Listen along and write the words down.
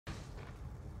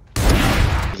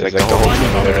like the whole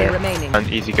team over there.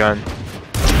 An easy gun.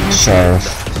 Sure.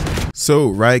 So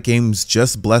Riot Games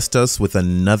just blessed us with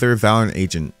another Valorant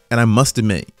agent, and I must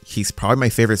admit, he's probably my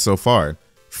favorite so far.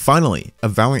 Finally, a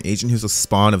Valorant agent who's a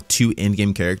spawn of two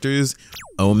in-game characters,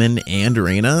 Omen and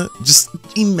Reyna. Just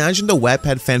imagine the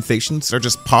Wattpad fanfictions are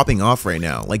just popping off right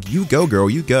now. Like, you go girl,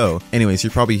 you go. Anyways,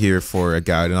 you're probably here for a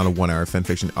guide, not a 1-hour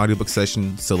fanfiction audiobook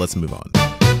session, so let's move on.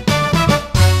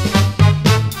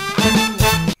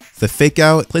 The fake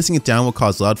out, placing it down will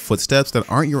cause loud footsteps that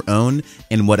aren't your own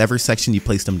in whatever section you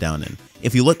place them down in.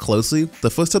 If you look closely, the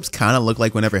footsteps kind of look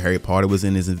like whenever Harry Potter was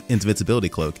in his invincibility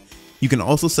cloak. You can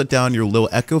also set down your little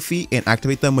echo feet and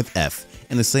activate them with F,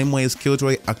 in the same way as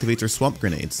Killjoy activates her swamp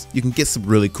grenades. You can get some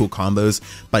really cool combos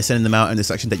by sending them out in the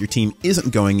section that your team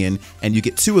isn't going in, and you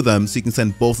get 2 of them, so you can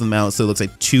send both of them out so it looks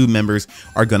like 2 members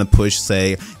are gonna push,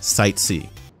 say, Site C.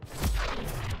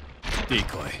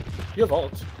 Decoy. You have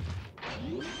ult.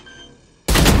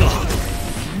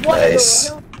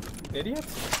 Nice. Idiot.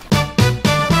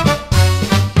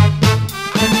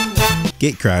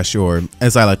 Gate crash, or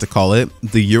as I like to call it,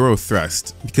 the Euro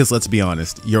thrust, because let's be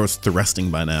honest, Euro's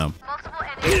thrusting by now.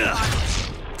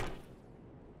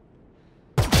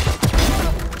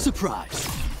 Surprise.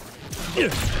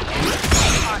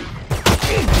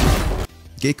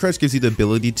 Gate crash gives you the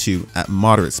ability to, at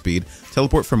moderate speed,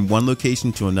 teleport from one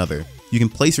location to another. You can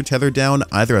place your tether down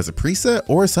either as a preset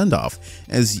or a send-off,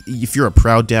 as if you're a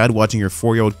proud dad watching your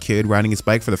 4-year-old kid riding his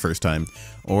bike for the first time,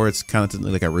 or it's kind of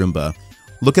like a Roomba.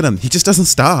 Look at him, he just doesn't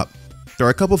stop. There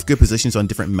are a couple of good positions on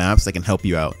different maps that can help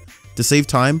you out. To save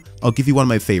time, I'll give you one of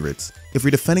my favorites. If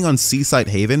you're defending on Seaside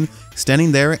Haven,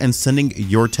 standing there and sending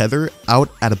your tether out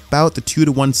at about the 2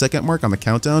 to 1 second mark on the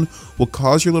countdown will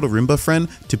cause your little Roomba friend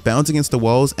to bounce against the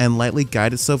walls and lightly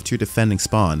guide itself to your defending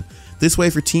spawn. This way,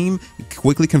 if your team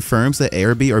quickly confirms that A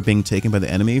or B are being taken by the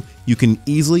enemy, you can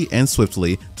easily and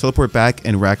swiftly teleport back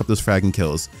and rack up those fragging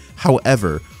kills.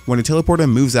 However, when a teleporter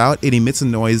moves out, it emits a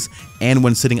noise, and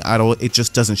when sitting idle, it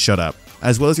just doesn't shut up.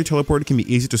 As well as your teleporter can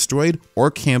be easily destroyed or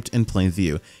camped in plain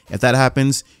view. If that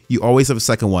happens, you always have a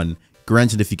second one,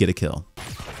 granted if you get a kill.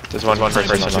 There's one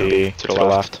person on B to the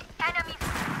left.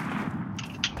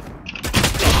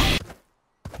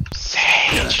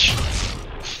 Sage.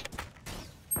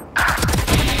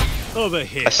 Over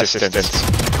here. Assistance.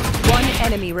 One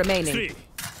enemy remaining.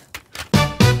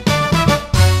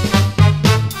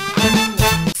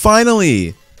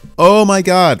 Finally! Oh my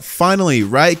god, finally,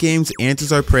 Riot Games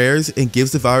answers our prayers and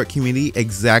gives the Valorant community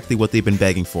exactly what they've been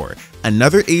begging for.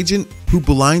 Another agent who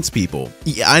blinds people.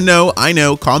 Yeah, I know,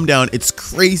 calm down, it's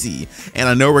crazy. And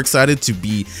I know we're excited to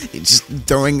be just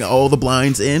throwing all the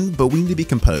blinds in, but we need to be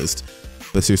composed.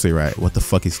 But seriously, Riot, what the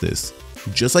fuck is this?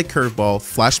 Just like Curveball,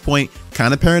 Flashpoint,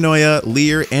 Kinda Paranoia,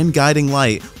 Leer, and Guiding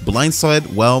Light,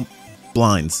 Blindside, well,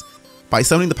 blinds. By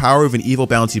summoning the power of an evil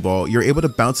bouncy ball, you're able to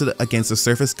bounce it against the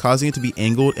surface, causing it to be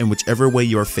angled in whichever way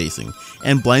you are facing,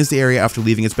 and blinds the area after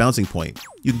leaving its bouncing point.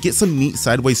 You can get some neat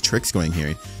sideways tricks going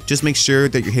here. Just make sure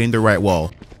that you're hitting the right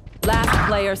wall. Last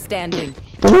player standing.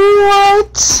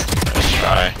 What?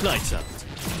 Try. Lights up.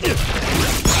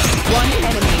 One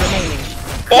enemy remaining.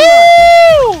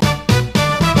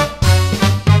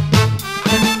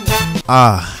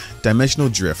 Dimensional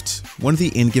Drift, one of the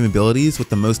in-game abilities with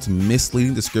the most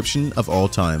misleading description of all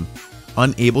time.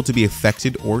 Unable to be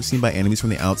affected or seen by enemies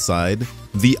from the outside.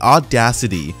 The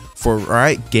audacity for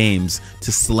Riot Games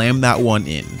to slam that one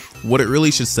in. What it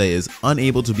really should say is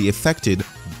unable to be affected,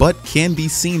 but can be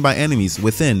seen by enemies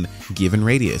within given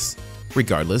radius.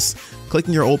 Regardless,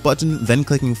 clicking your ult button, then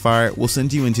clicking fire will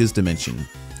send you into his dimension.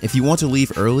 If you want to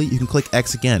leave early, you can click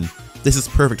X again. This is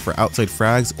perfect for outside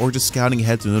frags or just scouting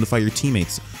ahead to notify your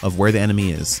teammates of where the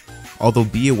enemy is. Although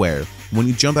be aware, when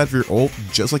you jump out of your ult,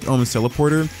 just like Omen's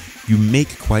teleporter, you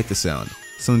make quite the sound.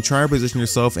 So try to position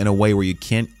yourself in a way where you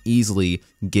can't easily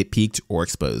get peeked or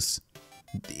exposed.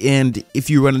 And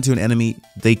if you run into an enemy,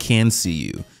 they can see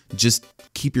you. Just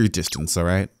keep your distance,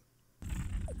 alright?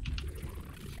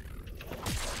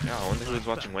 No, I wonder who's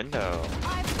watching window.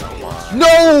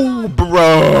 No,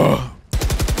 bruh!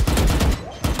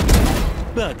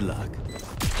 Bad luck.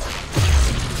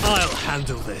 I'll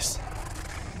handle this.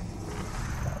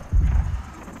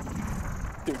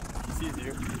 Dude, he sees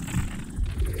you.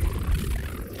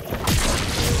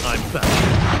 I'm back.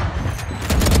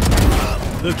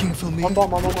 Looking for me? One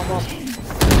bomb. One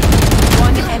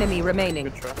enemy remaining.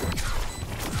 Good try.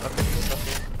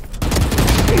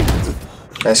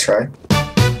 Nice try.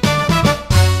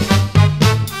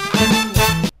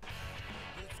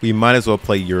 We might as well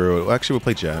play Euro. Actually, we'll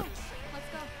play Jet.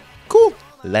 Cool.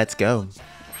 Let's go.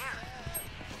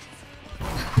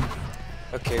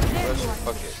 Okay,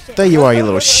 fuck it. There you are, you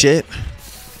little shit.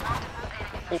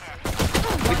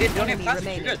 Dude, don't enemy even fast.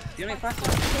 You're remaining. good. You don't even fast.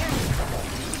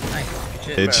 Nice.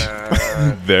 Shit.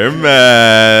 Bitch. They're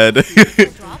mad.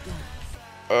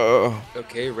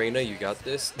 Okay, Reina, you got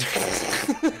this.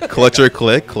 Clutch or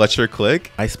click. Clutch or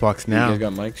click. Icebox You now. guys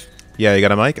got mics? Yeah, you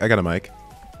got a mic? I got a mic.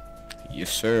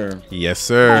 Yes, sir. Yes,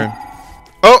 sir.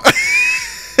 Oh!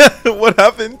 What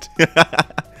happened? Did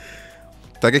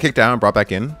I get kicked out and brought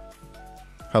back in?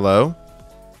 Hello?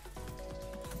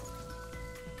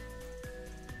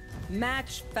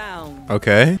 Match found.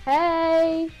 Okay.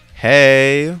 Hey.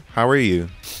 Hey, how are you?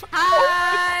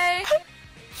 Hi.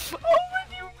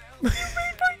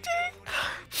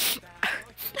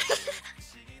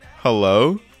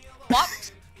 Hello?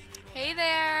 What? Hey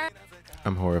there.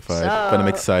 I'm horrified, but I'm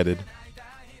excited.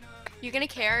 You gonna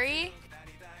carry?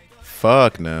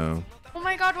 Fuck no. Oh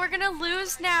my god, we're gonna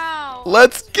lose now.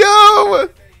 Let's go!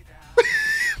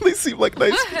 They seem like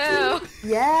nice people. Woohoo.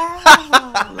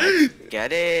 Yeah.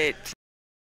 Get it.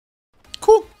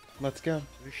 Cool. Let's go.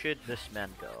 Where should this man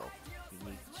go? He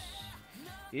needs...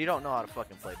 You don't know how to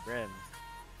fucking play Brim.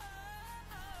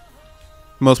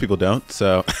 Most people don't,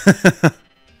 so.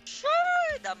 Sure,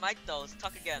 that mic though.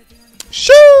 Talk again.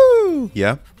 Shoo!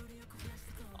 Yeah.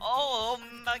 Oh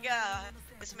my god.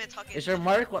 This man talking. Is your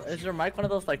mic one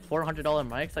of those like $400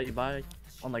 mics that you buy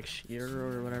on like Sheer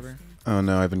or whatever? Oh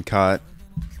no, I've been caught.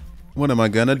 What am I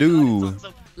gonna do?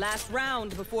 Last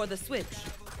round before the switch.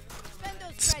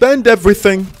 Spend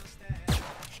everything.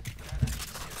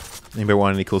 Anybody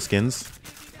want any cool skins?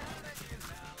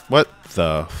 What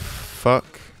the fuck?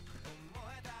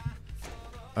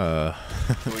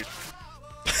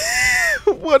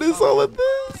 What is all of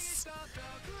this?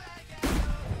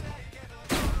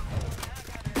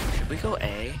 Should we go A?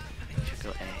 I think we should go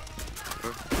A.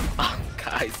 Oh,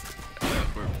 guys,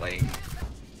 we're playing.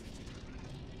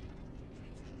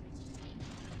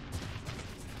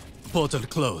 Portal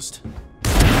closed.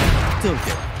 Don't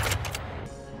get